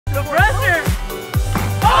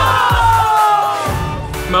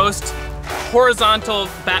most horizontal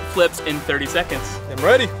bat flips in 30 seconds. I'm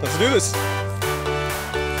ready. Let's do this.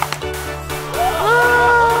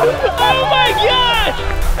 Oh my gosh!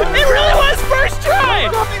 It really was first try!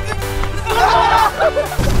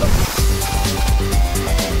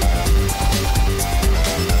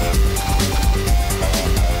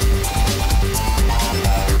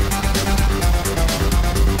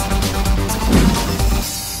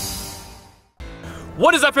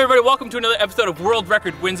 What is up, everybody? Welcome to another episode of World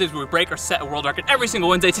Record Wednesdays, where we break or set a world record every single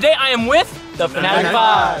Wednesday. Today I am with the Fanatic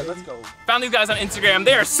 5. Let's go. Found these guys on Instagram.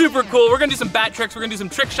 They are super cool. We're gonna do some bat tricks, we're gonna do some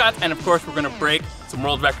trick shots, and of course we're gonna break some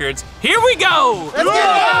world records. Here we go! Let's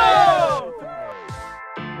go!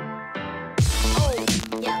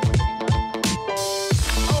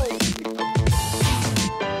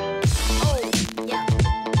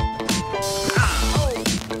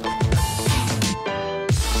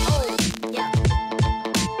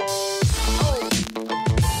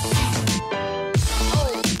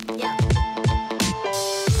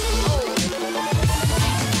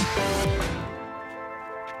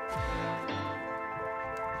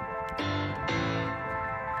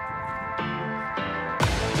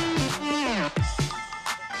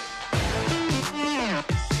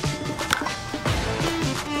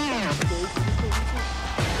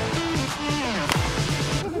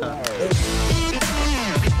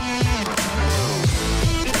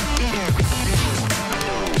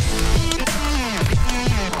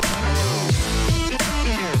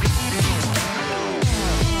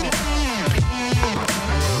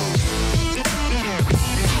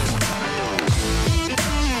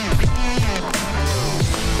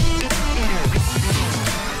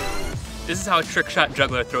 This is how a trick shot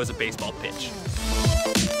juggler throws a baseball pitch.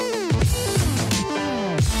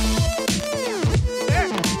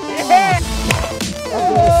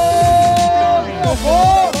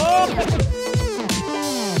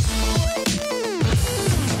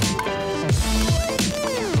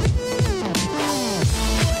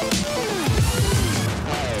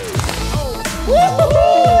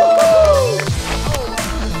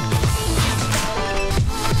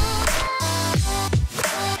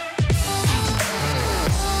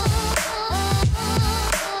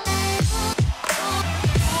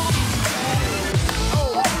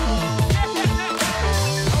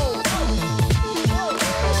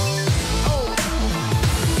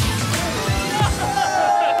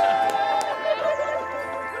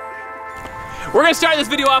 We're gonna start this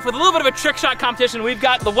video off with a little bit of a trick shot competition. We've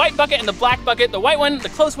got the white bucket and the black bucket. The white one, the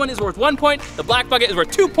close one, is worth 1 point. The black bucket is worth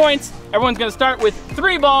 2 points. Everyone's gonna start with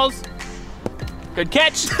 3 balls. Good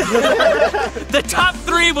catch. The top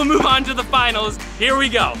 3 will move on to the finals. Here we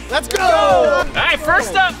go. Let's go! All right,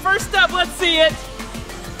 first up, let's see it.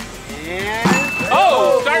 And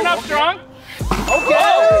oh, starting off strong.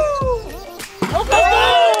 Okay. Okay.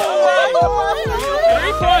 Let's go.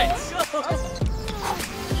 3 points.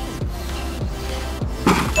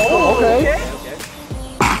 Oh, okay.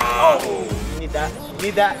 Oh, you need that. You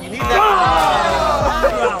need that. You need that.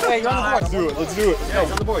 Oh. Hey, you're on the board. Let's do it. Let's do it. Yeah,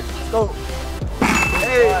 he's on the board. Let's go.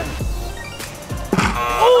 Hey.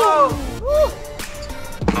 Oh.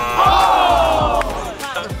 Oh.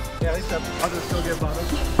 Yeah, at least I'll just still get bottom.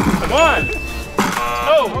 Come on.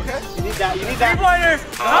 Oh. Okay. You need that. You need that. 3-pointer.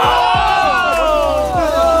 Oh.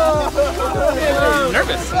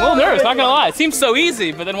 Nervous. I'm a little nervous. Not gonna lie. It seems so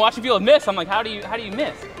easy, but then watching people miss, I'm like, how do you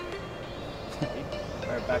miss?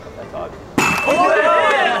 Back up that dog. Oh!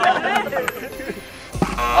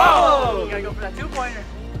 You gotta go for that 2-pointer.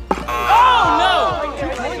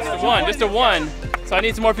 Oh no! Just a one. So I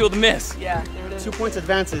need some more people to miss. Yeah, there it is. 2 points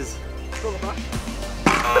advances.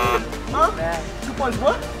 Huh? Man. 2 points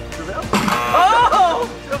what? Oh!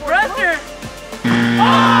 The pressure!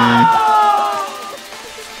 Oh!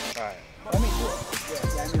 Alright.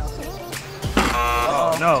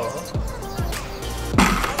 Oh, no.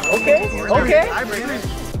 Okay. Okay.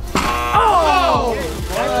 Oh!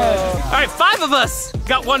 All right, 5 of us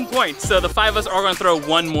got 1 point, so the 5 of us are gonna throw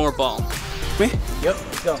 1 more ball. Me? Yep,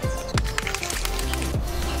 let's go.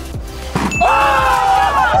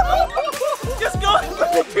 Oh! Just going for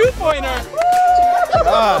the 2-pointer.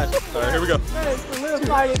 God. All right, here we go.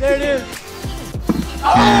 There it is.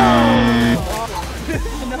 Oh!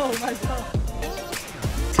 No, myself.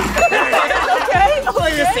 Okay.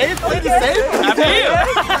 Play the safe. Play the safe. After you.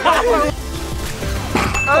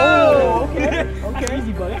 Oh, okay. Okay.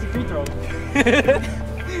 Easy, buddy. It's a free throw.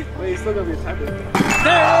 Wait, you still gotta be a tiebreaker.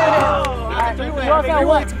 All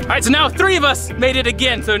right, so now 3 of us made it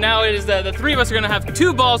again. So now it is the 3 of us are gonna have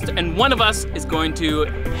 2 balls, and 1 of us is going to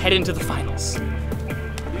head into the finals.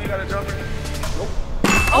 You got a jumper?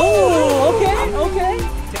 Oh, okay, okay.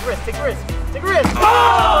 Take a risk, take a risk. Take a risk.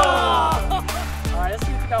 Oh! Alright, let's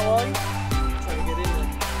see what you got, Wally. Trying to get in there.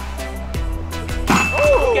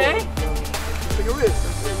 Okay. Take a risk.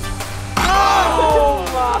 Oh!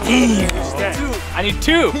 I need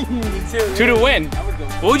two. Two to win.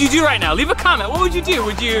 What would you do right now? Leave a comment. What would you do?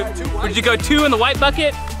 Would you go 2 in the white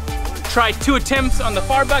bucket? Try 2 attempts on the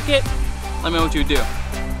far bucket? Let me know what you would do. Here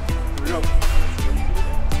we go.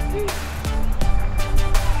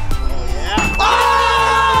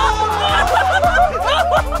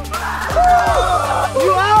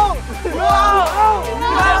 You out! You out!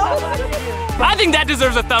 I think that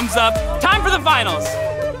deserves a thumbs up. Time for the finals.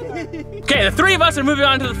 Okay, the 3 of us are moving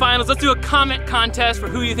on to the finals. Let's do a comment contest for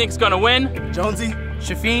who you think is gonna win. Jonesy,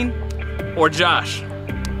 Shafeen, or Josh.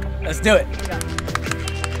 let's do it.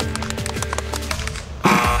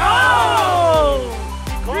 Oh!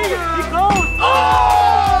 He goes! All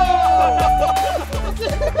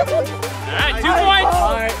right, 2 points.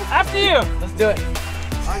 All right. After you. Let's do it.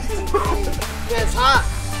 Yeah, it's hot.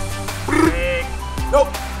 Nope.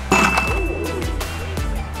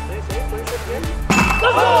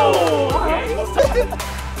 Oh!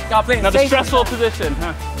 Gotta play Another stressful position,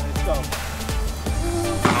 huh? Let's go.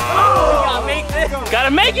 Oh! Gotta make this.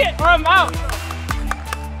 Gotta make it or I'm out.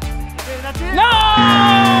 That's it. No!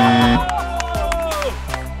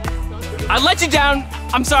 I let you down.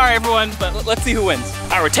 I'm sorry, everyone, but let's see who wins. All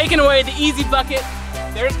right, we're taking away the easy bucket.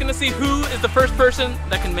 They're just gonna see who is the first person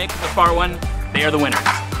that can make the far one. They are the winners.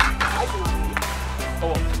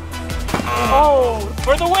 Oh,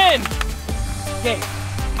 for the win! Okay.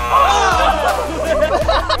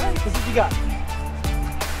 This is what you got.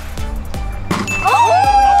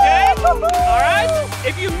 Okay, all right.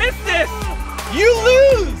 If you miss this, you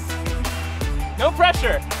lose. No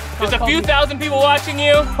pressure. There's a few thousand people watching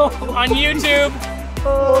you on YouTube.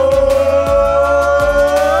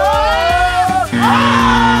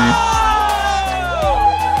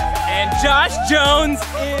 And Josh Jones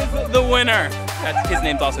is the winner. His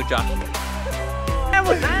name's also Josh.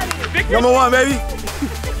 Number 1, baby.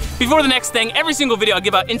 Before the next thing, every single video I'll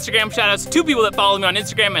give out Instagram shoutouts to people that follow me on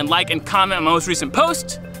Instagram and like and comment on my most recent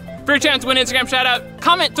post. For your chance to win an Instagram shoutout,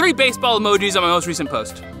 comment 3 baseball emojis on my most recent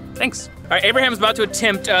post. Thanks. All right, Abraham's about to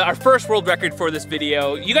attempt our first world record for this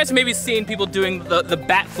video. You guys have maybe seen people doing the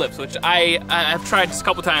bat flips, which I have tried just a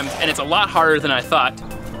couple times, and it's a lot harder than I thought.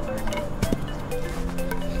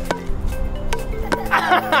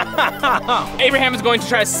 Abraham is going to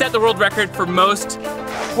try to set the world record for most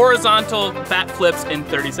horizontal bat flips in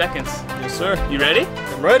 30 seconds. Yes, sir. You ready?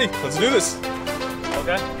 I'm ready. Let's do this.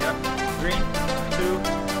 Okay. Yep. 3, 2,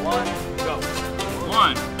 1, go.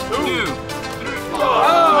 1, 2, 3.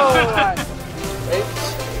 Oh!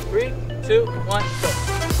 3, 2, 1, go.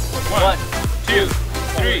 1, 2,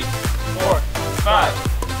 3, 4, 5,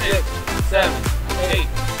 6, 7, 8,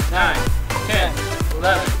 9, 10,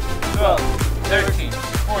 11, 12, 13,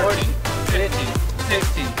 14, 15,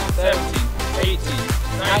 16, 17, 18,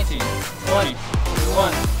 19, 20,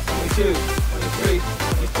 21, 22, 23,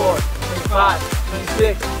 24, 25,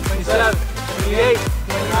 26, 27, 28,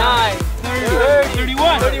 29, 30,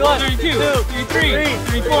 31, 32, 33,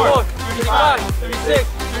 34, 35, 36,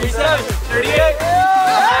 37, 38.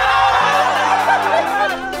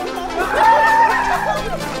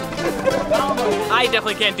 I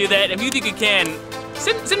definitely can't do that. If you think you can,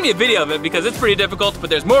 send me a video of it because it's pretty difficult, but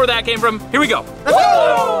there's more where that came from. Here we go.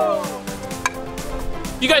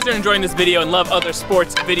 If you guys are enjoying this video and love other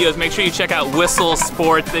sports videos, make sure you check out Whistle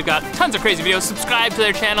Sports. They've got tons of crazy videos. Subscribe to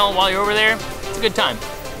their channel while you're over there. It's a good time.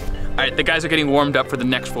 All right, the guys are getting warmed up for the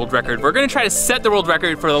next world record. We're gonna try to set the world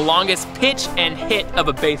record for the longest pitch and hit of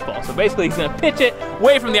a baseball. So basically, he's gonna pitch it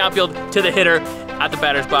away from the outfield to the hitter at the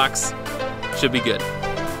batter's box. Should be good.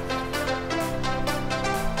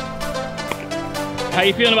 How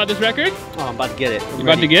you feeling about this record? Oh, I'm about to get it. You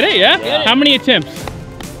about to get it, yeah? Yeah. How many attempts?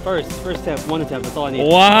 First attempt, 1 attempt, that's all I need.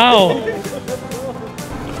 Wow.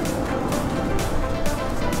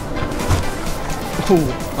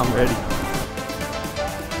 Ooh, I'm ready.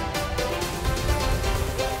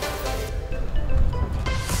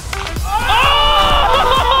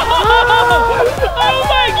 Oh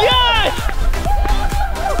my gosh!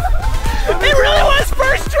 It really was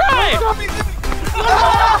first try!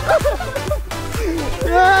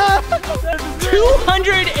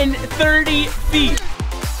 230 feet.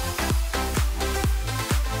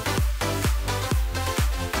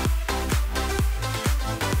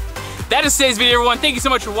 That is today's video, everyone. Thank you so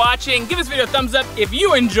much for watching. Give this video a thumbs up if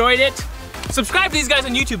you enjoyed it. Subscribe to these guys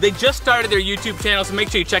on YouTube. They just started their YouTube channel, so make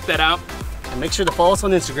sure you check that out. And make sure to follow us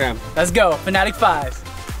on Instagram. Let's go, Fanatic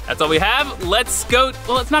 5. That's all we have. Let's go,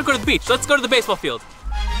 well, let's not go to the beach. Let's go to the baseball field.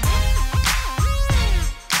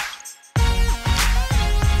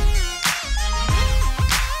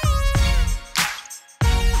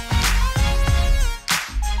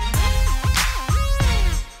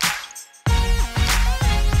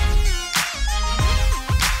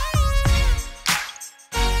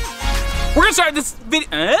 gonna start this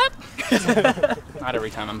video. Not every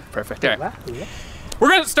time I'm perfect. All right. We're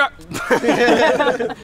gonna start.